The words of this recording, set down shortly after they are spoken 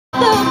The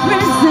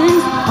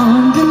presents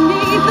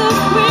underneath the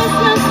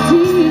Christmas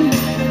tree.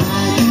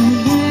 I don't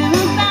care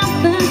about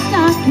the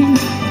stocking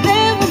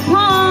there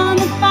upon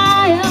the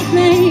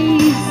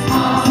fireplace.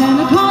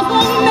 Santa Claus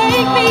won't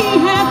make me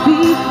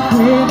happy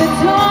with a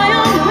toy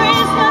on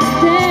Christmas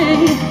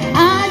Day.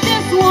 I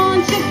just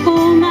want you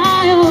for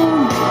my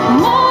own,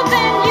 more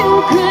than you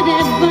could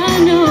ever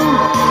know.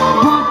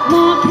 What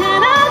more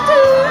can I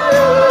do?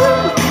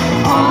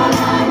 All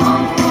I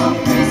want for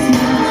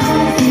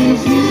Christmas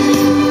is you.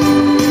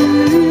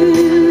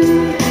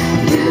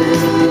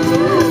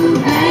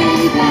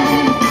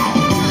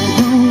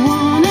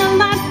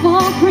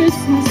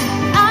 Christmas,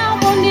 I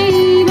won't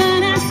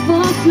even ask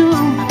for snow,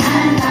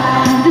 and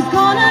I'm just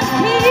gonna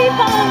keep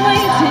on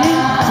waiting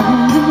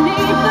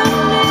underneath the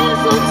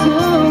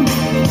mistletoe.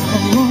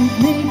 I won't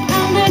make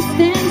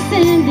understand,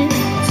 send it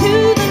to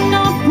the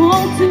North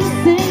Pole to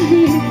send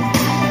here.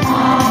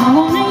 I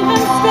won't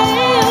even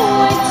stay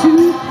awake to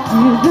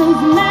hear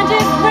those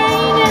magic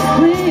reindeers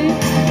play.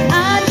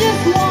 I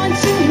just want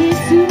you here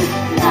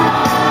tonight,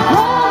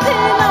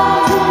 holding on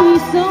to me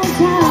so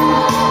tight.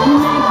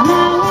 Make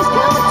my wish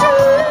come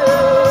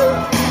true.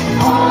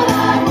 All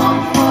I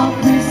want for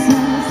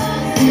Christmas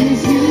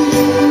is you,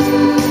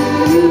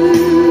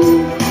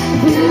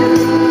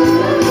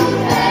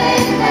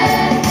 baby.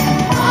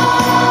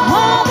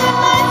 All the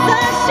lights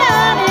are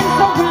shining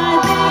so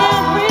brightly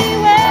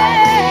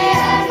everywhere,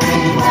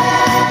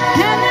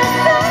 and the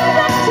sound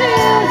of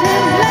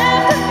children's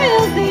laughter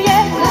fills the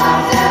air.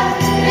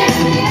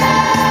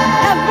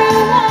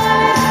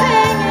 Everyone is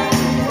singing,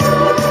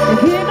 you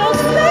hear those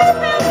sleigh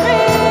bells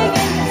ringing.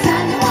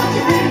 Santa, won't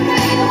you bring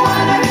me the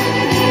one I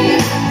really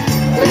need?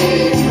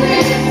 Please,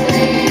 please,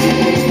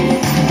 please.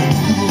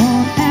 I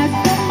won't ask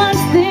for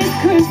much this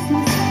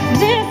Christmas.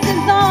 This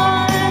is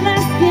all I'm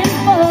asking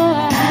for.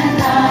 And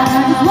I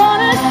just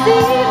wanna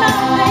see my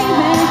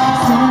baby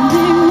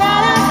standing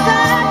right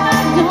outside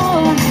my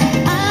door.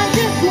 I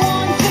just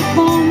want you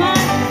for my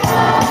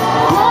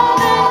more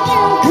than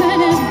you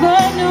could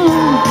ever know.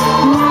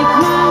 Make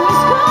my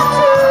wish come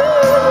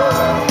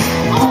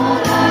true.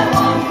 All I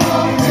want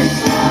for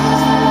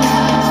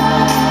Christmas.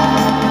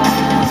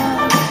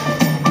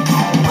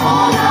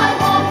 All I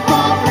want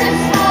for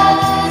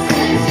Christmas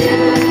is you,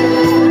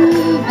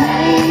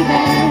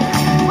 baby.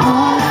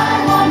 All I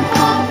want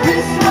for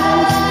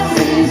Christmas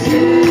is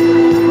you,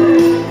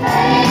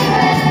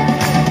 baby.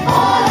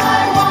 All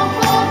I want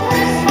for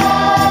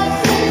Christmas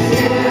is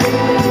you,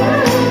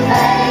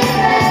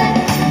 baby.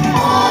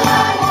 All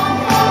I want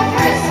for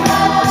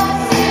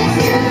Christmas is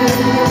you,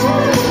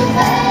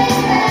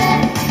 baby.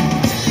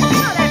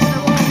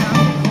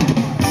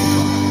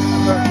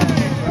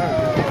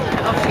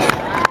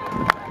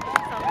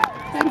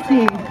 Thank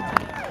you.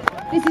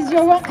 This is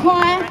your rock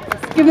choir.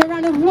 Give them a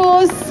round of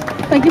applause.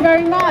 Thank you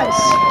very much.